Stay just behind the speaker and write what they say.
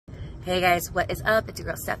Hey guys, what is up? It's your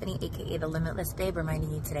girl Stephanie, aka the Limitless Babe,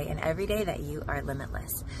 reminding you today and every day that you are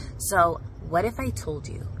limitless. So what if I told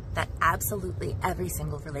you that absolutely every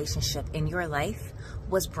single relationship in your life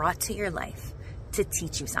was brought to your life to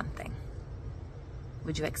teach you something?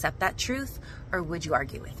 Would you accept that truth, or would you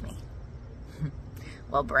argue with me?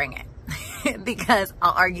 Well, bring it, because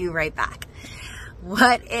I'll argue right back.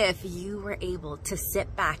 What if you were able to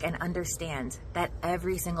sit back and understand that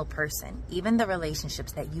every single person, even the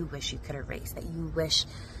relationships that you wish you could erase, that you wish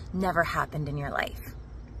never happened in your life,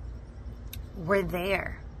 were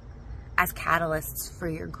there as catalysts for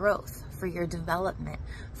your growth, for your development,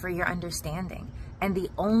 for your understanding? And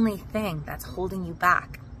the only thing that's holding you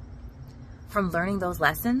back from learning those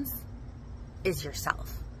lessons is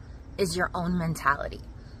yourself, is your own mentality.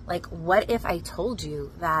 Like, what if I told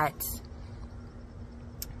you that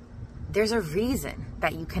there's a reason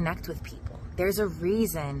that you connect with people? There's a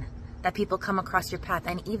reason that people come across your path.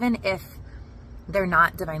 And even if they're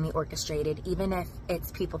not divinely orchestrated, even if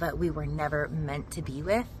it's people that we were never meant to be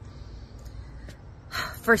with,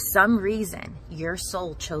 for some reason, your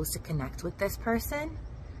soul chose to connect with this person.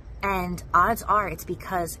 And odds are it's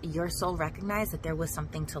because your soul recognized that there was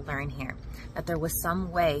something to learn here, that there was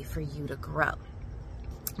some way for you to grow.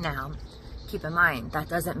 Now, keep in mind, that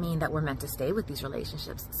doesn't mean that we're meant to stay with these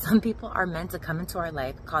relationships. Some people are meant to come into our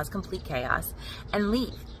life, cause complete chaos, and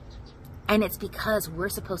leave. And it's because we're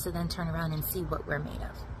supposed to then turn around and see what we're made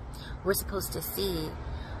of. We're supposed to see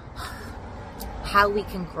how we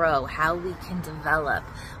can grow, how we can develop,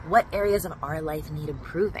 what areas of our life need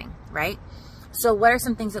improving, right? So what are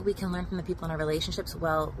some things that we can learn from the people in our relationships?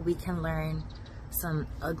 Well, we can learn some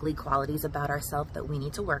ugly qualities about ourselves that we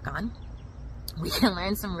need to work on. We can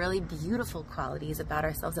learn some really beautiful qualities about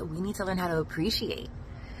ourselves that we need to learn how to appreciate,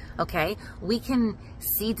 okay? We can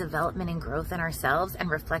see development and growth in ourselves and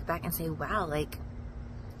reflect back and say, wow, like,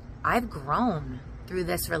 I've grown through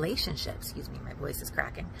this relationship. Excuse me, my voice is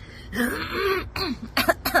cracking.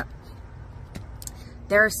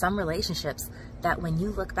 There are some relationships that when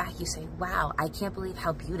you look back, you say, wow, I can't believe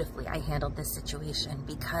how beautifully I handled this situation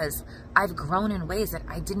because I've grown in ways that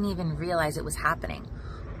I didn't even realize it was happening.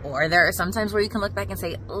 Or there are some times where you can look back and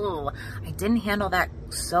say, oh, I didn't handle that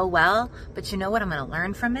so well, but you know what? I'm going to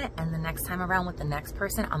learn from it. And the next time around with the next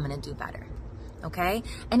person, I'm going to do better. Okay?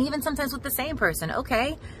 And even sometimes with the same person,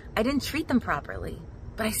 okay, I didn't treat them properly,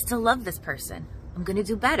 but I still love this person. I'm going to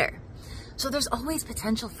do better. So there's always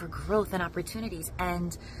potential for growth and opportunities.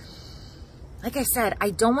 And like I said, I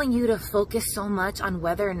don't want you to focus so much on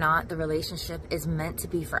whether or not the relationship is meant to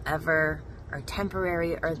be forever or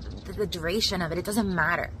temporary or the duration of it. It doesn't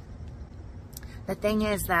matter. The thing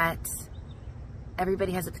is that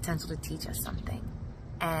everybody has the potential to teach us something.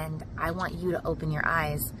 And I want you to open your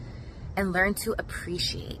eyes and learn to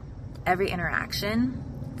appreciate every interaction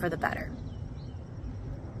for the better.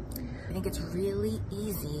 I think it's really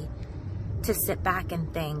easy to sit back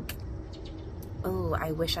and think, oh,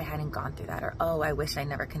 I wish I hadn't gone through that, or oh, I wish I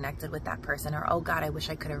never connected with that person, or oh God, I wish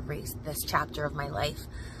I could erase this chapter of my life.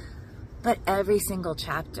 But every single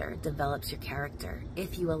chapter develops your character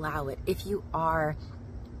if you allow it, if you are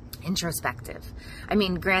introspective. I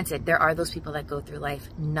mean, granted, there are those people that go through life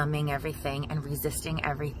numbing everything and resisting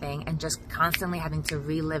everything and just constantly having to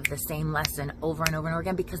relive the same lesson over and over and over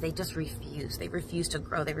again because they just refuse. They refuse to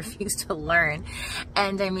grow. They refuse to learn.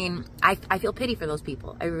 And I mean, I feel pity for those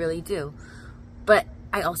people. I really do. But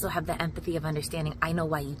I also have the empathy of understanding. I know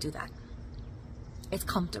why you do that. It's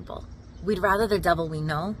comfortable. We'd rather the devil we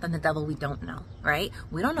know than the devil we don't know, right?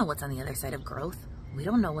 We don't know what's on the other side of growth. We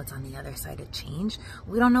don't know what's on the other side of change.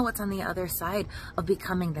 We don't know what's on the other side of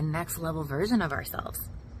becoming the next level version of ourselves.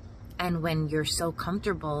 And when you're so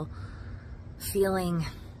comfortable feeling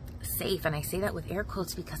safe, and I say that with air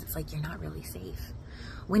quotes because it's like you're not really safe.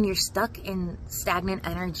 When you're stuck in stagnant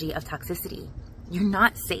energy of toxicity, you're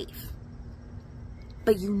not safe.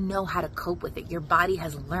 But you know how to cope with it. Your body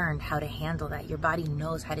has learned how to handle that. Your body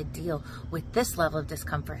knows how to deal with this level of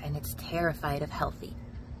discomfort, and it's terrified of healthy.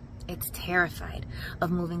 It's terrified of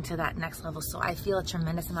moving to that next level. So I feel a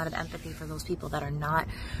tremendous amount of empathy for those people that are not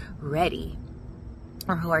ready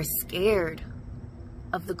or who are scared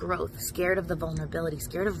of the growth, scared of the vulnerability,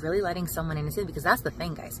 scared of really letting someone in and see, because that's the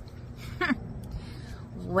thing, guys.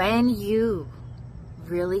 When you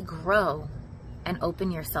really grow and open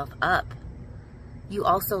yourself up, you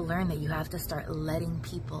also learn that you have to start letting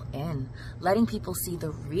people in, letting people see the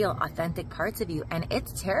real, authentic parts of you. And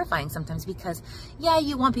it's terrifying sometimes because, yeah,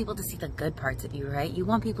 you want people to see the good parts of you, right? You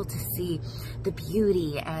want people to see the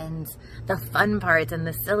beauty and the fun parts and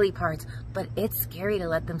the silly parts, but it's scary to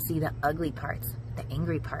let them see the ugly parts, the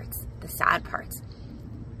angry parts, the sad parts.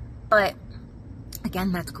 But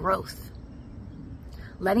Again, that's growth.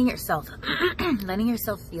 Letting yourself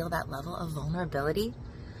feel that level of vulnerability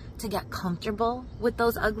to get comfortable with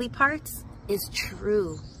those ugly parts is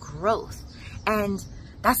true growth. And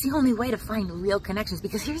that's the only way to find real connections.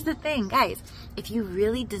 Because here's the thing, guys, if you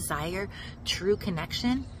really desire true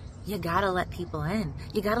connection, you gotta let people in.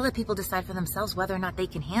 You gotta let people decide for themselves whether or not they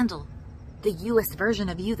can handle the youest version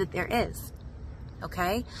of you that there is.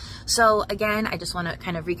 Okay? So again, I just want to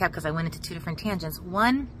kind of recap because I went into two different tangents.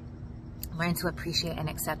 One, learn to appreciate and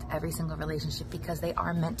accept every single relationship because they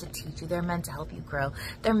are meant to teach you. They're meant to help you grow.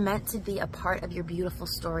 They're meant to be a part of your beautiful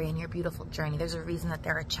story and your beautiful journey. There's a reason that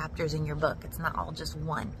there are chapters in your book. It's not all just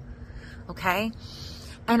one. Okay?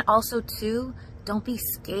 And also, two, don't be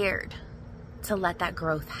scared to let that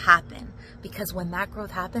growth happen, because when that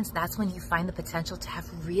growth happens, that's when you find the potential to have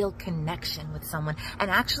real connection with someone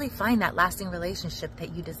and actually find that lasting relationship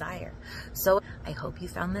that you desire. So I hope you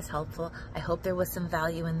found this helpful. I hope there was some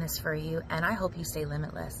value in this for you, and I hope you stay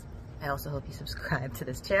limitless. I also hope you subscribe to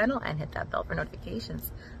this channel and hit that bell for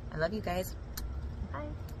notifications. I love you guys. Bye.